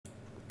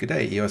Good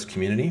day, EOS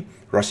community.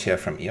 Ross here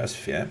from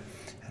EOSPHERE,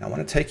 and I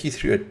want to take you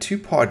through a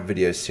two-part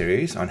video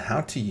series on how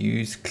to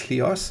use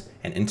CLEOS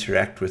and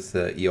interact with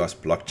the EOS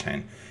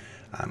blockchain.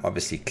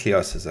 Obviously,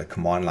 CLEOS is a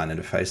command line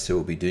interface, so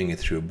we'll be doing it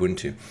through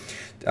Ubuntu.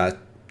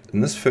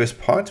 In this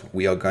first part,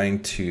 we are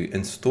going to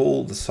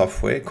install the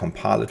software,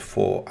 compile it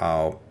for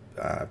our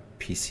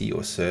PC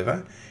or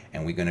server,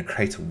 and we're going to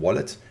create a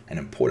wallet and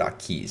import our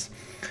keys.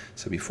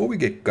 So before we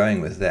get going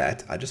with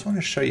that, I just want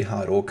to show you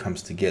how it all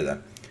comes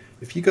together.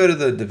 If you go to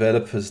the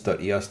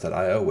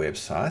developers.eos.io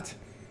website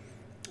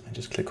and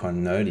just click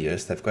on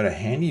Node.js, they've got a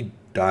handy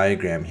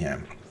diagram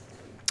here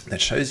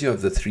that shows you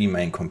of the three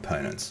main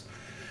components.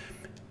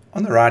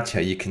 On the right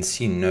here, you can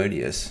see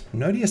Node.js.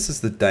 Node.js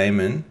is the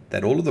daemon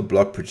that all of the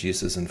block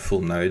producers and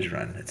full nodes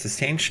run. It's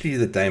essentially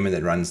the daemon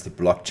that runs the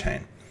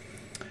blockchain.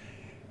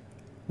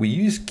 We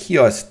use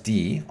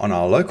KEOSD on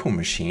our local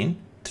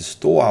machine to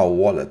store our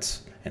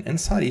wallets, and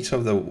inside each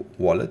of the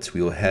wallets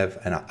we will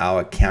have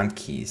our account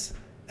keys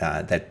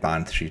that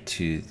bind through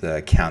to the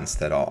accounts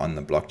that are on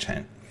the blockchain.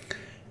 And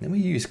then we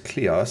use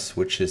CLEOS,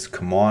 which is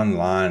command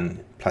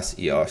line plus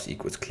EOS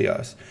equals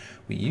CLEOS.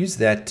 We use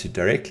that to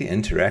directly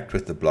interact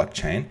with the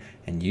blockchain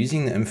and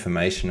using the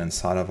information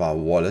inside of our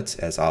wallets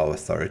as our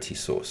authority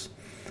source.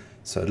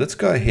 So let's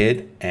go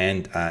ahead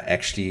and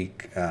actually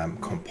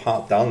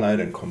download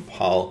and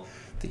compile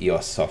the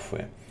EOS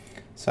software.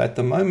 So at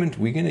the moment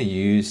we're going to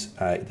use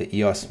the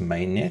EOS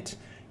mainnet.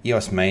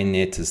 EOS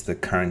mainnet is the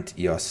current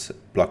EOS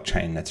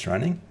blockchain that's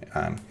running,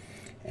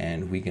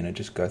 and we're going to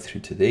just go through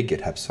to their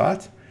GitHub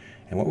site,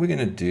 and what we're going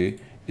to do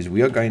is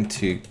we are going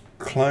to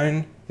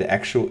clone the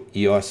actual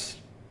EOS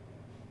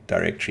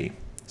directory.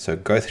 So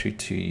go through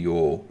to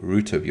your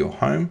root of your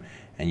home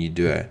and you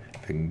do a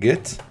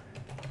git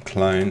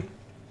clone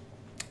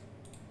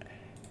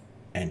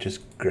and just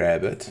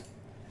grab it.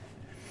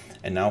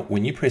 And now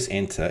when you press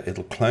enter,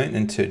 it'll clone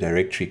into a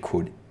directory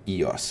called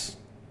EOS.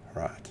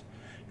 Right.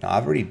 Now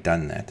I've already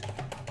done that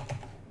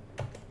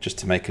just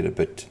to make it a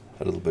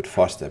little bit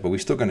faster, but we're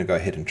still going to go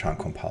ahead and try and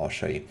compile. I'll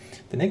show you.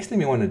 The next thing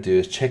we want to do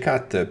is check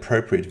out the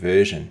appropriate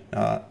version.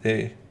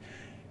 There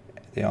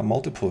are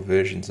multiple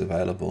versions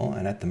available,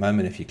 and at the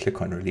moment if you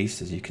click on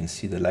releases, you can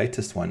see the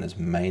latest one is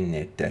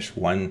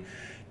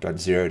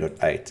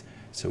mainnet-1.0.8.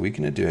 So we're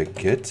going to do a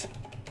git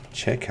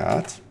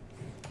checkout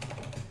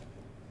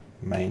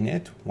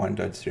mainnet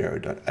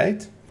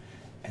 1.0.8,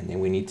 and then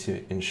we need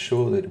to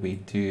ensure that we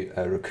do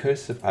a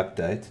recursive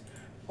update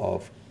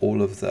of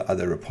all of the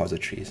other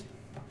repositories.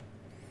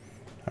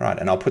 All right,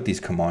 and I'll put these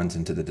commands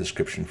into the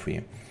description for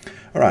you.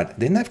 All right,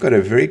 then they've got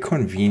a very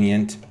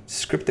convenient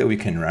script that we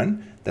can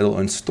run that will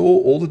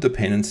install all the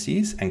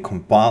dependencies and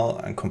compile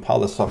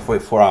the software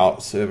for our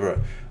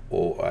server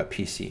or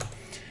PC.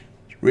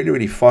 It's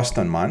really fast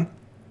on mine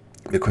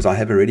because I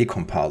have already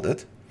compiled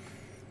it.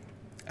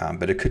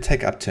 But it could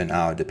take up to an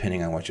hour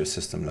depending on what your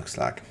system looks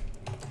like.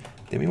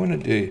 Then we want to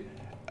do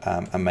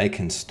a make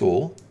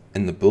install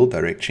in the build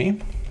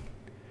directory,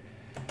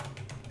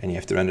 and you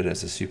have to run it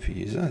as a super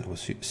user or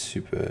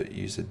super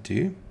user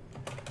do.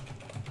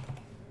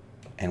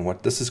 And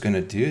what this is going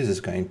to do is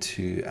it's going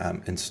to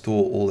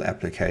install all the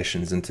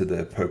applications into the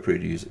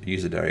appropriate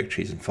user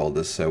directories and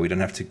folders, so we don't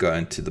have to go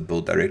into the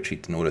build directory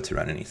in order to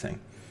run anything.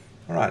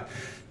 All right,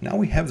 now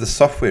we have the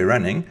software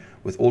running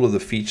with all of the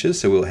features,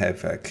 so we'll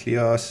have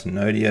CLEOS,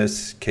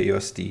 Node.js,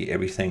 KEOSD,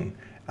 everything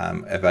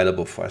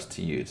available for us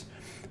to use.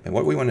 And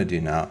what we want to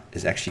do now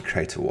is actually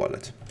create a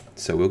wallet.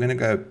 So we're going to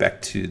go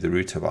back to the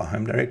root of our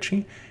home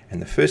directory,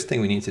 and the first thing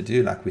we need to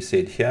do, like we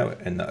said here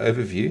in the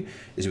overview,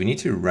 is we need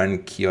to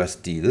run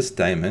KEOSD, this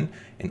daemon,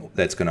 and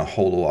that's going to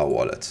hold all our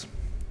wallets.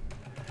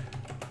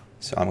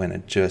 So I'm going to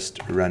just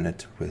run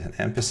it with an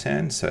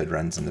ampersand so it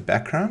runs in the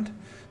background.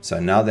 So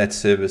now that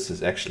service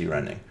is actually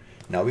running.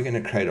 Now we're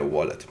going to create a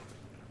wallet.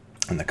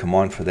 And the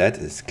command for that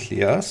is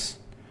CLEOS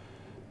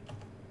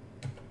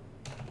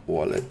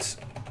wallet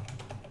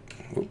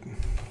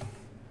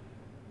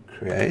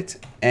create.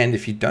 And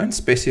if you don't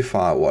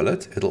specify a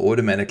wallet, it'll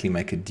automatically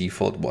make a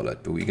default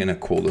wallet. But we're going to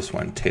call this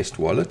one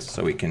testwallet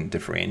so we can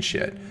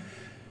differentiate.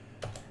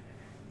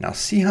 Now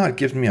see how it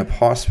gives me a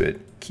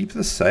password. Keep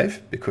this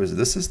safe because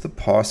this is the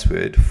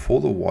password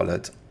for the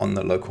wallet on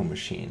the local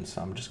machine.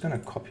 So I'm just going to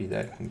copy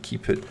that and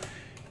keep it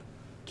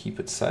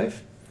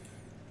safe.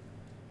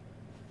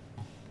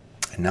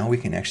 And now we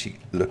can actually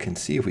look and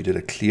see if we did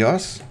a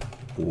CLEOS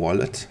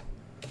wallet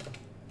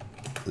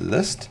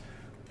list,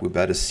 we're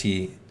about to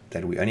see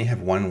that we only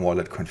have one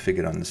wallet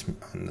configured on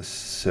this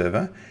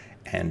server,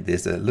 and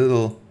there's a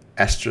little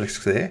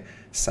asterisk there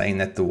saying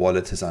that the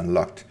wallet is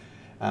unlocked.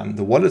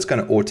 The wallet's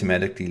going to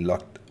automatically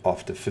lock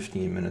after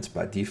 15 minutes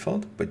by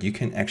default, but you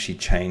can actually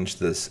change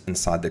this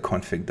inside the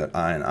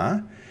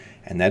config.ini,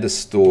 and that is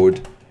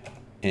stored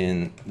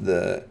in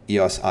the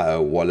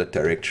EOS.io wallet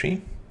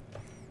directory.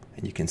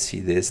 And you can see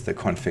there's the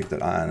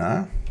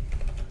config.ini,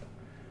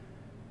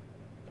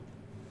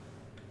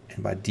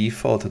 and by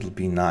default it'll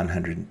be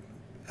 900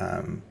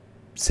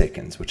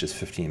 seconds, which is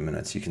 15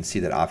 minutes. You can see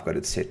that I've got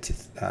it set to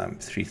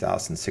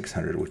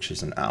 3600, which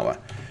is an hour.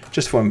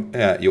 Just for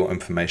your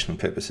informational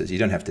purposes, you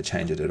don't have to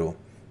change it at all.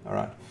 All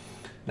right.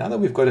 Now that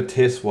we've got a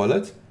test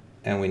wallet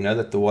and we know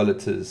that the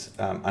wallet is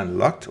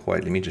unlocked,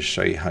 wait, let me just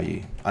show you how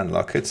you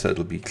unlock it. So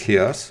it'll be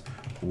CLEOS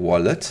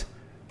wallet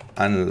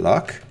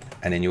unlock,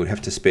 and then you would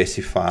have to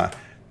specify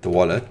the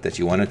wallet that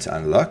you wanted to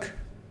unlock.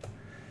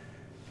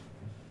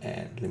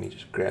 And let me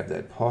just grab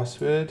that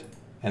password,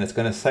 and it's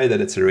going to say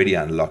that it's already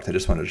unlocked. I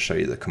just wanted to show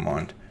you the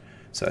command.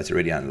 So it's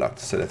already unlocked,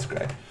 so that's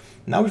great.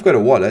 Now we've got a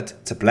wallet.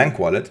 It's a blank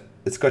wallet.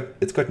 It's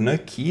got no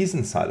keys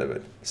inside of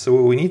it. So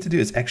what we need to do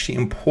is actually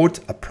import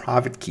a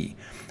private key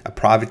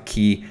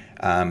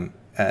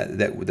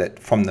that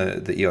from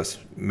the EOS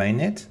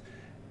mainnet,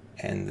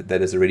 and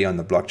that is already on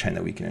the blockchain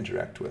that we can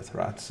interact with,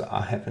 right? So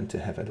I happen to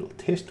have a little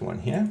test one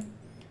here.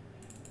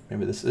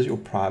 Remember, this is your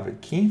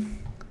private key,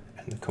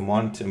 and the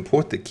command to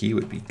import the key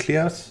would be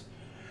CLEOS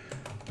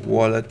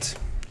wallet.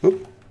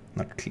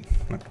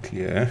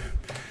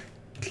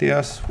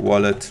 CLEOS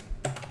wallet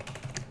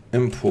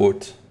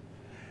import,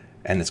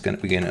 and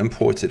we're going to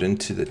import it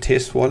into the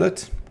test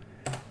wallet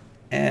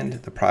and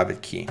the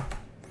private key.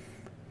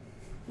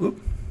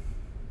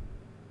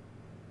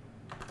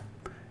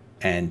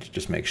 And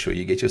just make sure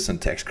you get your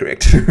syntax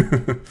correct.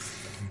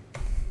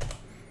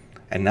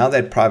 And now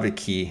that private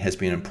key has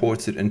been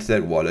imported into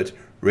that wallet,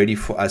 ready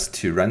for us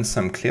to run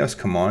some CLEOS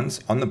commands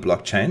on the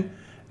blockchain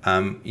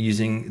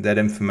using that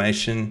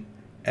information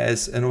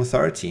as an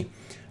authority.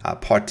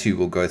 Part 2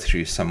 will go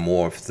through some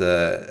more of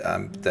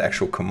the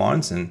actual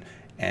commands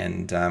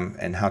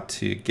and how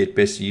to get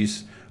best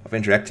use of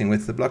interacting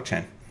with the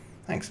blockchain.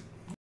 Thanks.